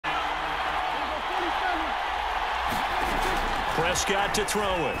Prescott to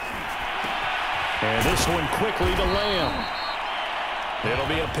throw it. And this one quickly to Lamb. It'll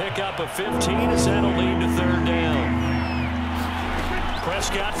be a pickup of 15 as that'll lead to third down.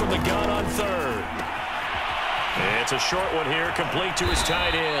 Prescott from the gun on third. It's a short one here, complete to his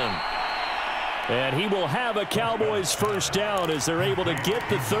tight end. And he will have a Cowboys first down as they're able to get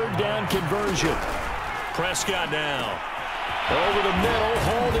the third down conversion. Prescott now. Over the middle,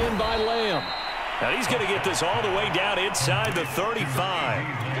 hauled in by Lamb. Now he's going to get this all the way down inside the 35.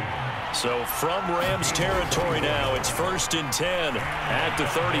 So from Rams territory now, it's 1st and 10 at the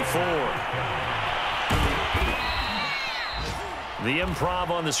 34. The improv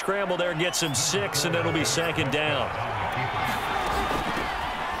on the scramble there gets him 6, and it'll be 2nd down.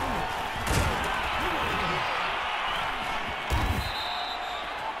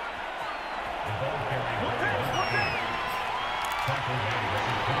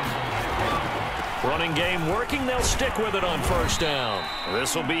 Running game working. They'll stick with it on 1st down.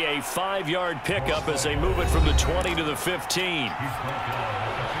 This will be a 5-yard pickup as they move it from the 20 to the 15.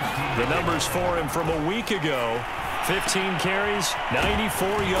 The numbers for him from a week ago: 15 carries,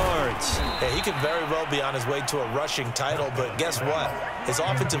 94 yards. Hey, he could very well be on his way to a rushing title, but guess what? His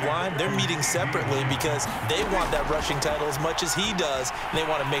offensive line, they're meeting separately because they want that rushing title as much as he does, and they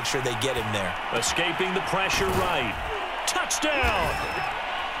want to make sure they get him there. Escaping the pressure right. Touchdown!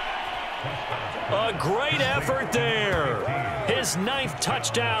 A great effort there. His 9th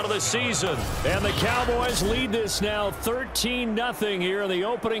touchdown of the season. And the Cowboys lead this now 13-0 here in the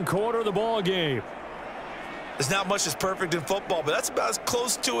opening quarter of the ball game. There's not much that's perfect in football, but that's about as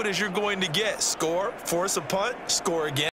close to it as you're going to get. Score, force a punt, score again.